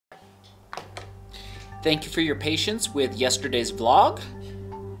Thank you for your patience with yesterday's vlog.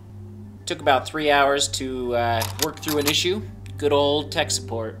 Took about 3 hours to work through an issue. Good old tech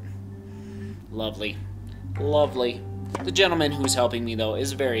support. Lovely. Lovely. The gentleman who's helping me, though,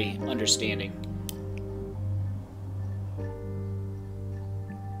 is very understanding.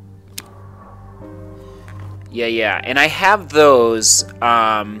 Yeah, and I have those.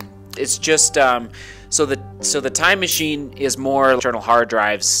 It's just so the time machine is more external hard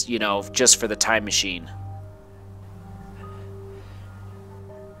drives, you know, just for the time machine.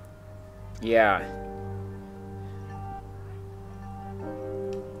 Yeah.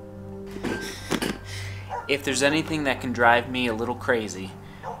 If there's anything that can drive me a little crazy,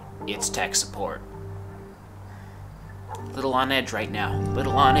 it's tech support. Little on edge right now.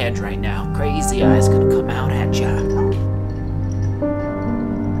 Little on edge right now. Crazy eyes gonna come out at ya.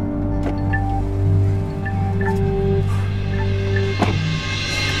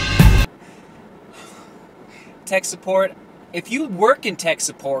 Tech support. If you work in tech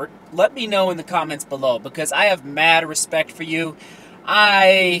support, let me know in the comments below, because I have mad respect for you.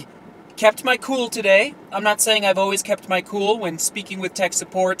 I kept my cool today. I'm not saying I've always kept my cool when speaking with tech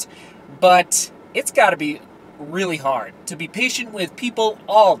support, but it's got to be really hard to be patient with people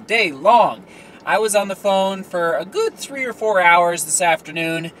all day long. I was on the phone for a good 3 or 4 hours this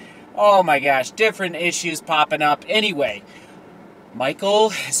afternoon. Oh my gosh, different issues popping up. Anyway,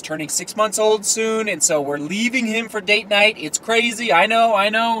 Michael is turning 6 months old soon, and so we're leaving him for date night. It's crazy, I know.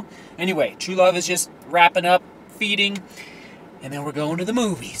 Anyway, True Love is just wrapping up, feeding, and then we're going to the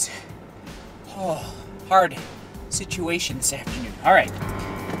movies. Oh, hard situation this afternoon. All right,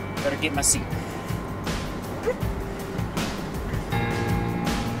 better get my seat.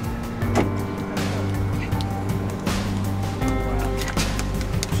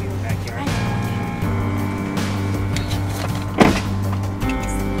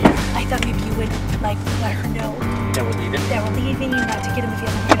 Like, let her know that we're leaving. That we're leaving, not to get him if you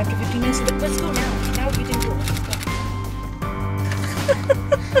haven't after 15 minutes. But let's go now. Now you didn't do it. Let's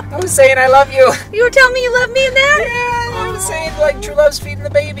go. I was saying I love you. You were telling me you love me in that? Yeah, I was saying like True Love's feeding the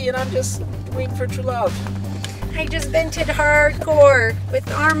baby, and I'm just waiting for True Love. I just vented hardcore with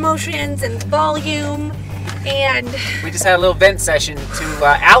arm motions and volume, and we just had a little vent session to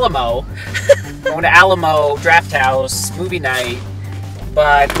Alamo. Going to Alamo Draft House movie night,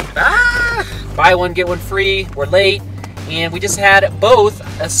 but buy one, get one free. We're late, and we just had both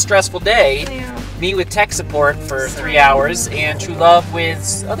a stressful day. Yeah. Me with tech support for 3 hours, and True Love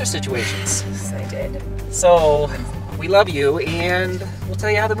with other situations. Yes, I did. So, we love you, and we'll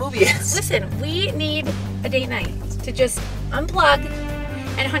tell you how the movie is. Listen, we need a date night to just unplug,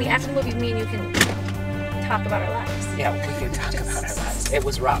 and honey, after the movie, me and you can talk about our lives. Yeah, we can talk about our lives. It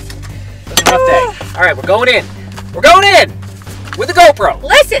was rough. It was a rough day. All right, we're going in. We're going in! With a GoPro.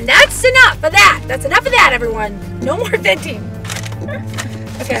 Listen, that's enough of that. That's enough of that, everyone. No more venting.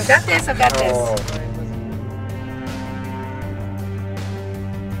 Okay, I've got this. I've got this.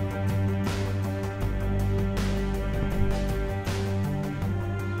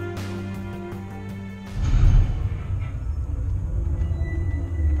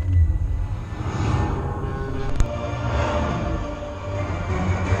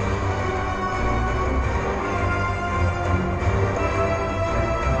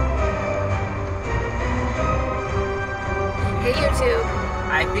 Hey YouTube.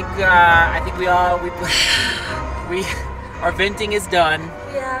 I think we our venting is done.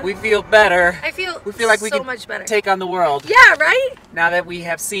 Yeah. We feel better. We feel like we so can much better. take on the world. Yeah, right? Now that we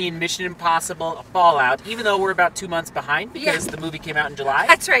have seen Mission Impossible Fallout, even though we're about 2 months behind because the movie came out in July.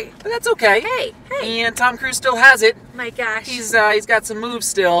 That's right. But that's okay. Hey. And Tom Cruise still has it. My gosh. He's got some moves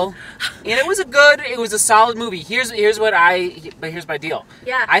still. And it was a solid movie. Here's my deal.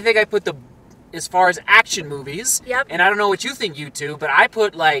 Yeah. I think I put as far as action movies. Yep. And I don't know what you think, you two, but I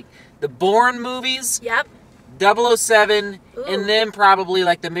put like the Bourne movies. Yep. 007, Ooh. and then probably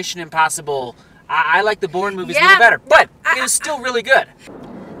like the Mission Impossible. I like the Bourne movies a Yeah, little better, but it was still really good.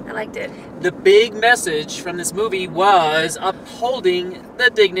 I liked it. The big message from this movie was upholding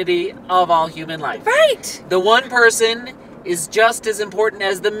the dignity of all human life. Right. The one person is just as important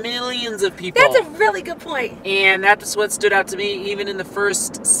as the millions of people. That's a really good point. And that's what stood out to me even in the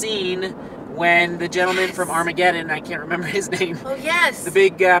first scene when the gentleman from Armageddon, I can't remember his name. Oh, yes. The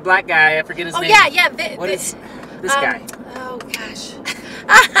big black guy, I forget his name. Oh, yeah. What is this guy? Oh, gosh.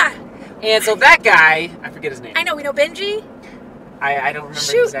 And so that guy, I forget his name. I know, we know Benji. I don't remember his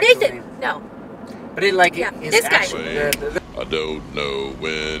Shoot, actual Nathan. name. No. But it like Yeah, his this guy. actual, I don't know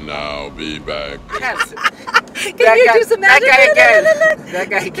when I'll be back. Can you do some magic? That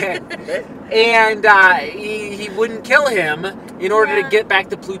guy again. And he wouldn't kill him in order to get back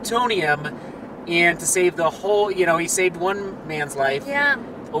the plutonium. And to save the whole, he saved one man's life Yeah.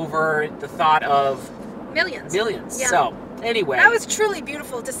 over the thought of Millions. millions. Yeah. So, anyway. That was truly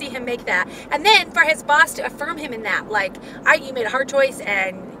beautiful to see him make that. And then for his boss to affirm him in that, like, you made a hard choice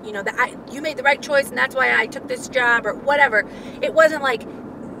and, you made the right choice and that's why I took this job or whatever. It wasn't like,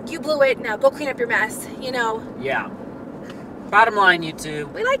 you blew it, now go clean up your mess, Yeah. Bottom line, you two.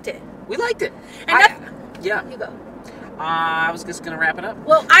 We liked it. We liked it. And yeah. You go. I was just going to wrap it up.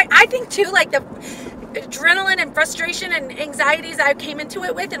 Well, I think too, like the adrenaline and frustration and anxieties I came into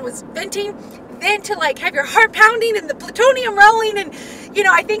it with and was venting, then to like have your heart pounding and the plutonium rolling and,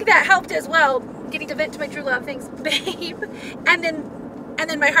 I think that helped as well, getting to vent to my true love, thanks, babe. And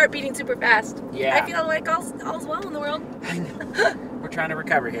then my heart beating super fast. Yeah. I feel like all's well in the world. I know. We're trying to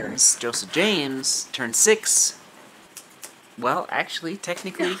recover here. Joseph James turned 6. Well, actually,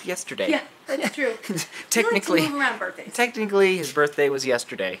 technically, yesterday. Yeah, that's true. Technically, You like to move around birthdays. Technically, his birthday was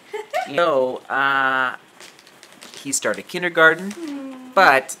yesterday. He started kindergarten,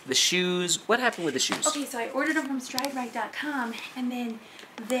 but the shoes. What happened with the shoes? Okay, so I ordered them from StrideRight.com, and then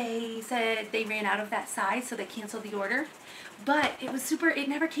they said they ran out of that size, so they canceled the order. But it was super. It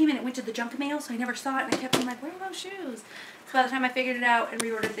never came in. It went to the junk mail, so I never saw it, and I kept being like, "Where are those shoes?" So by the time I figured it out and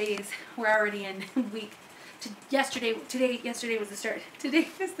reordered these, we're already in week. Yesterday was the start. Today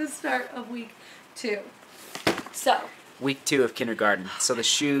is the start of week 2. So. Week 2 of kindergarten. So the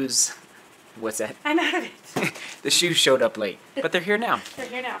shoes. What's that? I'm out of it. The shoes showed up late, but they're here now. They're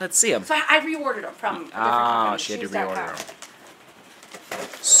here now. Let's see them. So I reordered them from a different company, she had to shoes.com. reorder them.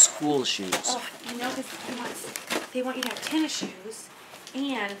 School shoes. Oh, because they want you to have tennis shoes,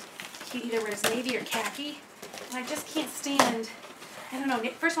 and he either wears navy or khaki. And I just can't stand. I don't know.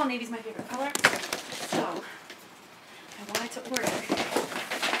 First of all, navy's my favorite color, so I wanted to order a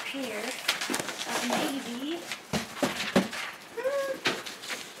pair of navy.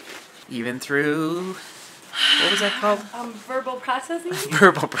 Even through, what was that called? Verbal processing.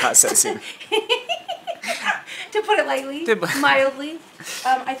 Verbal processing. To put it lightly, mildly.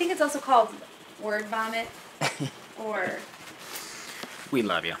 I think it's also called word vomit, or. We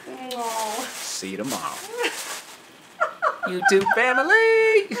love you. Oh. See you tomorrow. YouTube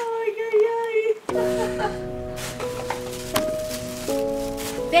family.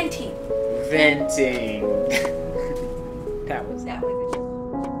 Venting. Venting.